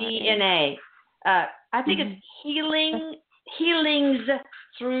 I think it's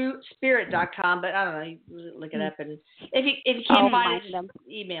healingsthroughspirit.com, but I don't know. You look it up, and if you can't find it,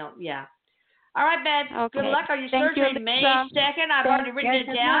 email. Yeah. All right, babe. Good luck on your surgery, May 2nd. I've already written it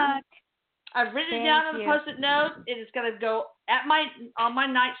down. I've written it down on the Post-it note. It is going to go on my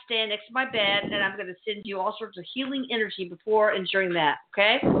nightstand next to my bed, and I'm going to send you all sorts of healing energy before and during that.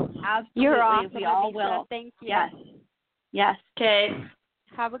 Okay? Absolutely. You're awesome. We all will. Thank you. Yes. Okay.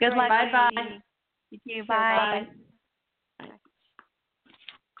 Have a good luck. Bye. You too. Bye.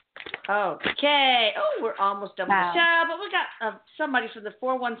 Okay. Oh, we're almost done with the show, but we got somebody from the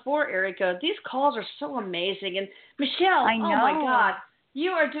 414 area code. These calls are so amazing. And Michelle, I know. Oh my God,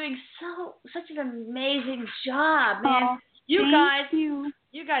 you are doing such an amazing job, man. You guys,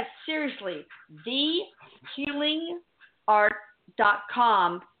 seriously,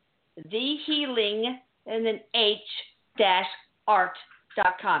 thehealingart.com, thehealing, and then h-art.com.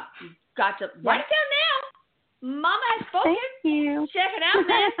 You've got to write it down now. Mama has spoken. Thank you. Check it out,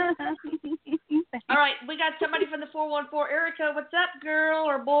 man. All right, we got somebody from the 414. Erica, what's up, girl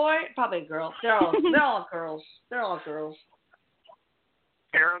or boy? Probably a girl. They're all girls. They're all girls.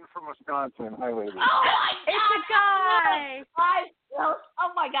 Aaron from Wisconsin. Hi, ladies. Oh, my God. It's a guy.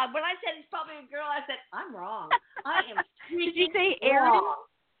 Oh, my God. When I said it's probably a girl, I said, I'm wrong. I am Did you say wrong.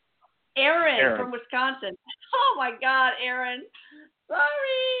 Aaron? Aaron from Wisconsin. Oh, my God, Aaron.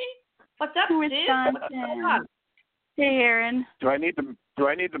 Sorry. What's up, Wisconsin. What's going on? Hey, Aaron. Do I need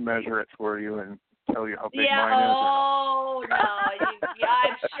to measure it for you and tell you how big Yeah. mine is? Oh no.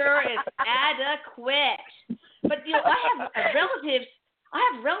 I'm sure it's adequate. But I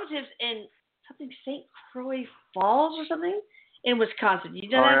have relatives in something St. Croix Falls or something in Wisconsin. You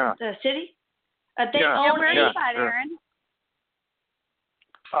know that city? They own where it. is that, Aaron?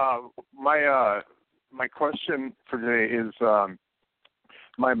 My question for today is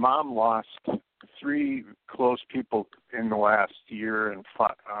my mom lost 3 close people in the last year and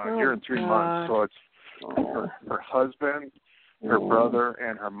 3 months. So it's her husband, her brother,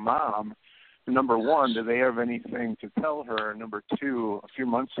 and her mom. Number one, do they have anything to tell her? Number two, a few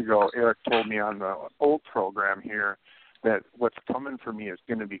months ago, Eric told me on the old program here that what's coming for me is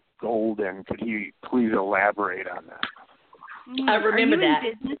going to be golden. Could he please elaborate on that? I remember that. Are you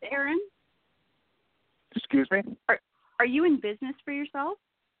in business, Aaron? Excuse me? Are you in business for yourself?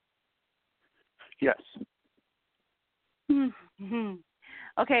 Yes. Mm-hmm.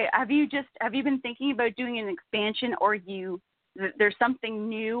 Okay. Have you been thinking about doing an expansion, or there's something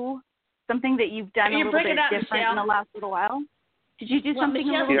new, something that you've done a little bit different in the last little while? Did you do something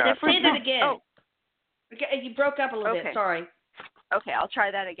a little different? Say that again. Oh. Okay, you broke up a little bit. Sorry. Okay, I'll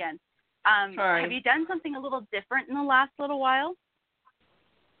try that again. Sorry. Have you done something a little different in the last little while?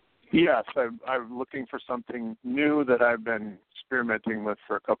 Yes, I'm looking for something new that I've been experimenting with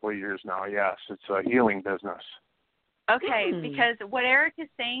for a couple of years now. Yes, it's a healing business. Okay, because what Eric is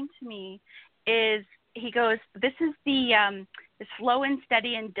saying to me is, he goes, this is the slow and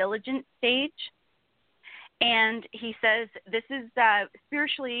steady and diligent stage. And he says, this is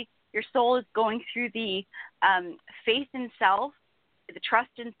spiritually, your soul is going through the faith in self, the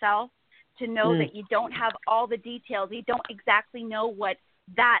trust in self, to know that you don't have all the details. You don't exactly know what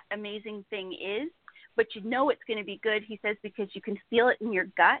that amazing thing is, but you know it's going to be good, he says, because you can feel it in your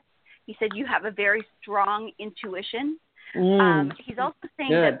gut. He said you have a very strong intuition. He's also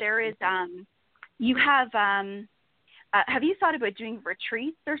saying that there is, you have you thought about doing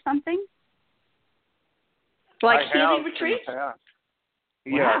retreats or something? Like healing retreats? Wow.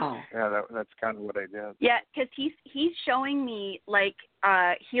 Yeah, that's kind of what I did. Yeah, because he's showing me like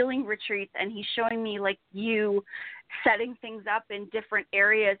healing retreats, and he's showing me like you setting things up in different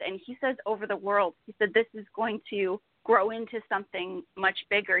areas, and he says over the world. He said this is going to grow into something much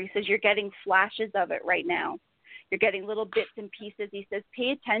bigger. He says you're getting flashes of it right now. You're getting little bits and pieces. He says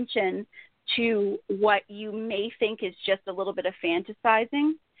pay attention to what you may think is just a little bit of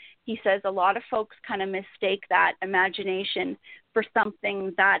fantasizing. He says a lot of folks kind of mistake that imagination for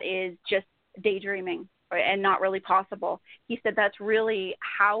something that is just daydreaming and not really possible. He said that's really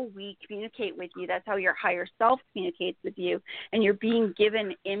how we communicate with you. That's how your higher self communicates with you. And you're being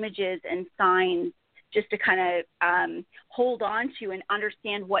given images and signs just to kind of hold on to and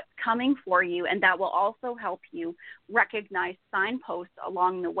understand what's coming for you. And that will also help you recognize signposts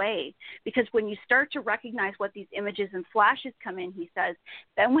along the way. Because when you start to recognize what these images and flashes come in, he says,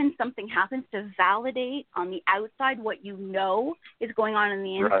 then when something happens to validate on the outside what you know is going on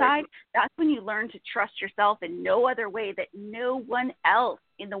the inside, that's when you learn to trust yourself in no other way, that no one else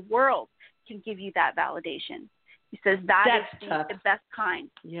in the world can give you that validation. He says that's the best kind.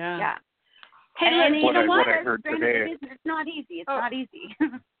 Yeah. Hey, and you know what? I heard today, it's not easy. It's not easy.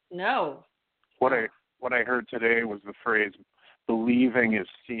 No. What I heard today was the phrase, believing is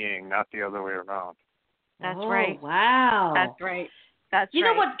seeing, not the other way around. That's right. Wow. That's right. You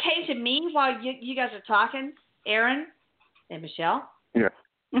know what came to me while you guys are talking, Aaron and Michelle? Yeah.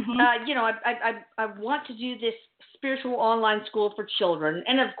 I want to do this spiritual online school for children,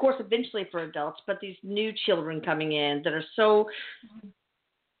 and of course eventually for adults, but these new children coming in that are so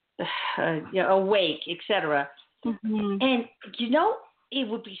awake, etc. And it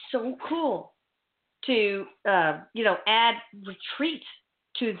would be so cool to add retreats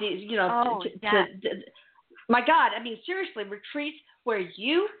to these. My God, I mean seriously, retreats where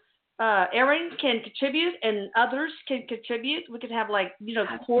you, Aaron, can contribute and others can contribute. We could have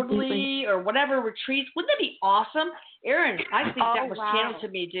quarterly or whatever retreats. Wouldn't that be awesome, Aaron? I think that was channeled to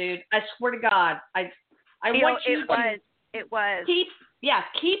me, dude. I swear to God, I want you to. It was. Keep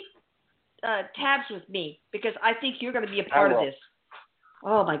tabs with me because I think you're going to be a part of this.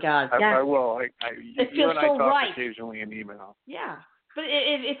 Oh my God! I will. It you feels and I so talk right. occasionally in email. Yeah, but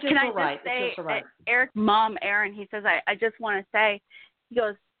it feels so right. It feels so right. Eric's mom, Erin, he says, I just want to say, he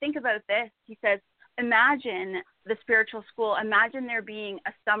goes, think about this. He says, imagine the spiritual school. Imagine there being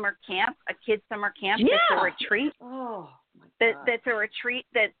a summer camp, a kids' summer camp. That's a retreat. Oh my God. That's a retreat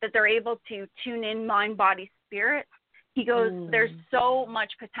that they're able to tune in mind, body, spirit. He goes, there's so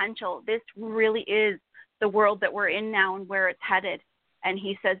much potential. This really is the world that we're in now and where it's headed. And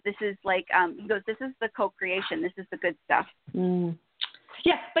he says, this is like, he goes, this is the co-creation. This is the good stuff.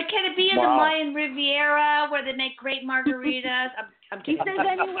 Yeah, but can it be in the Mayan Riviera where they make great margaritas? I'm kidding. He says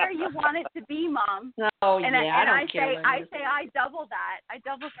anywhere you want it to be, Mom. Oh, and I don't care. I say I double that.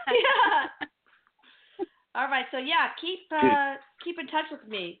 Yeah. All right, so keep in touch with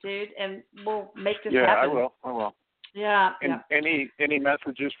me, dude, and we'll make this happen. Yeah, I will. Yeah. Any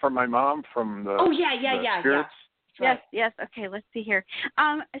messages from my mom from the spirits? Yes. Okay, let's see here.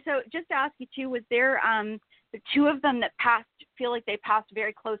 So just to ask you too, was there the two of them that feel like they passed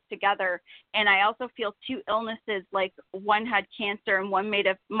very close together, and I also feel two illnesses, like one had cancer and one might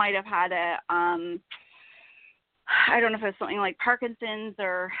have had a I don't know if it's something like Parkinson's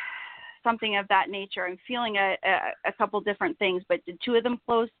or something of that nature. I'm feeling a couple different things, but did two of them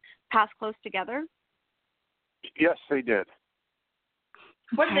pass close together? Yes, they did.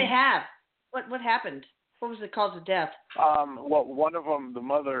 What did they have? What happened? What was the cause of death? Well, one of them,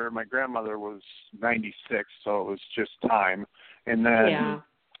 my grandmother was 96, so it was just time. And then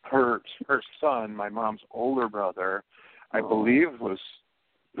her son, my mom's older brother, I believe was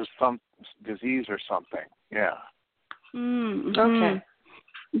some disease or something. Yeah.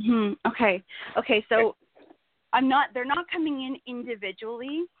 Okay. Okay. So they're not coming in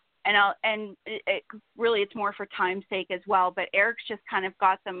individually. And really it's more for time's sake as well, but Eric's just kind of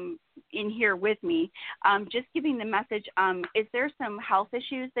got them in here with me. Just giving the message, is there some health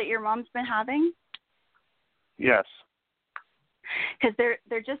issues that your mom's been having? Yes. Because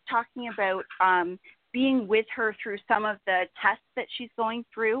they're just talking about being with her through some of the tests that she's going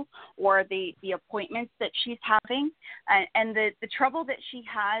through or the appointments that she's having. And the trouble that she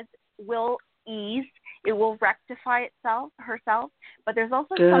has will ease. It will rectify herself, but there's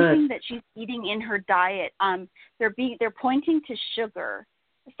also something that she's eating in her diet. They're pointing to sugar,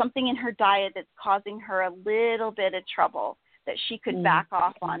 something in her diet that's causing her a little bit of trouble that she could back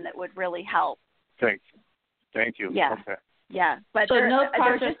off on that would really help. Thank you. Yeah. Okay. Yeah, but so no they're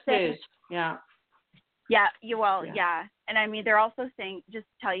processed just saying, foods. Yeah. Yeah. And I mean, they're also saying, just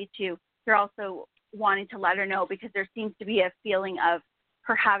to tell you too, they're also wanting to let her know because there seems to be a feeling of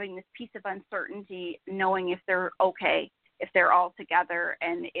her having this piece of uncertainty, knowing if they're okay, if they're all together,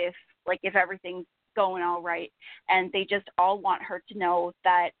 and if everything's going all right. And they just all want her to know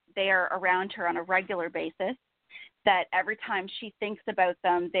that they are around her on a regular basis, that every time she thinks about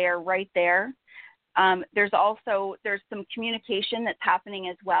them, they're right there. There's some communication that's happening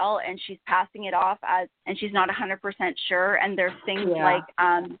as well, and she's passing it off and she's not 100% sure. And there's things like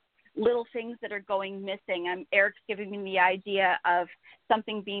little things that are going missing. Eric's giving me the idea of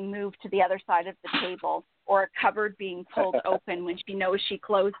something being moved to the other side of the table or a cupboard being pulled open when she knows she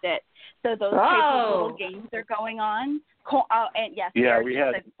closed it. So those types of little games are going on. And yes, Eric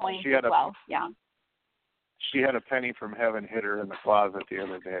said coins as well. Yeah. She had a penny from heaven hit her in the closet the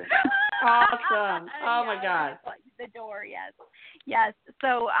other day. Awesome. Oh my God. The door, yes.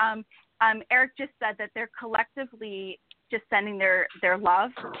 So Eric just said that they're collectively just sending their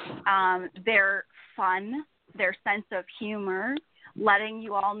love, their fun, their sense of humor, letting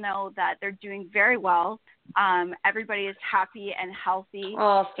you all know that they're doing very well. Everybody is happy and healthy,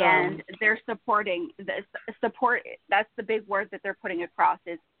 and they're supporting. Support. That's the big word that they're putting across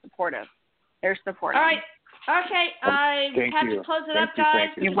is supportive. They're supporting. All right. Okay, I have to close it up, guys.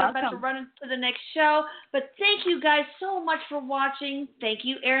 You're welcome. welcome. I'm about to run into the next show. But thank you guys so much for watching. Thank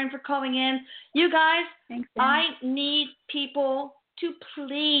you, Erin, for calling in. You guys, thanks, I need people to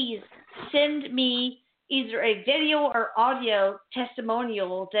please send me either a video or audio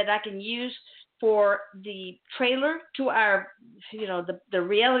testimonial that I can use for the trailer to our, the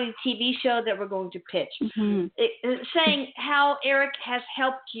reality TV show that we're going to pitch. Saying how Eric has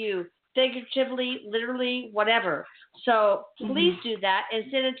helped you figuratively, literally, whatever. So please do that and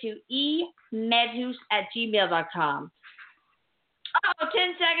send it to emedhus@gmail.com.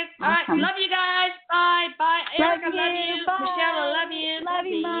 10 seconds. All right. Love you guys. Bye. Bye. Eric, I love you. Bye. Michelle, I love you. Love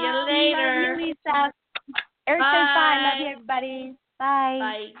you, See Mom. you later. Love you, Lisa. Eric says bye. Love you, everybody. Bye.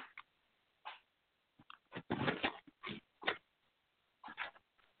 Bye.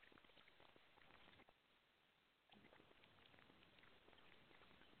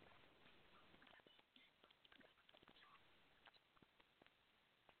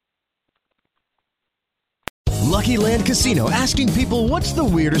 Lucky Land Casino, asking people, what's the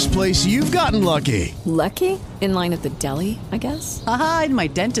weirdest place you've gotten lucky? Lucky? In line at the deli, I guess? Aha, in my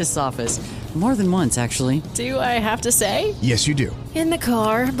dentist's office. More than once, actually. Do I have to say? Yes, you do. In the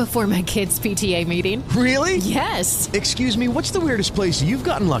car before my kids' PTA meeting. Really? Yes. Excuse me, what's the weirdest place you've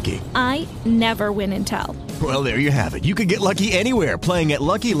gotten lucky? I never win and tell. Well, there you have it. You can get lucky anywhere, playing at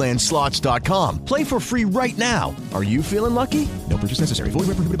LuckyLandSlots.com. Play for free right now. Are you feeling lucky? No purchase necessary. Void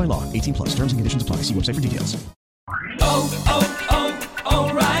where prohibited by law. 18 plus. Terms and conditions apply. See website for details.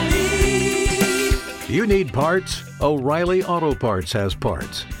 O'Reilly. You need parts? O'Reilly Auto Parts has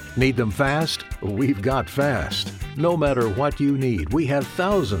parts. Need them fast? We've got fast. No matter what you need, we have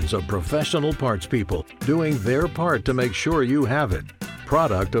thousands of professional parts people doing their part to make sure you have it.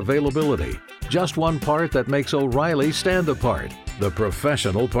 Product availability. Just one part that makes O'Reilly stand apart. The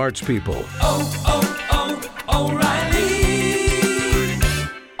professional parts people. O'Reilly.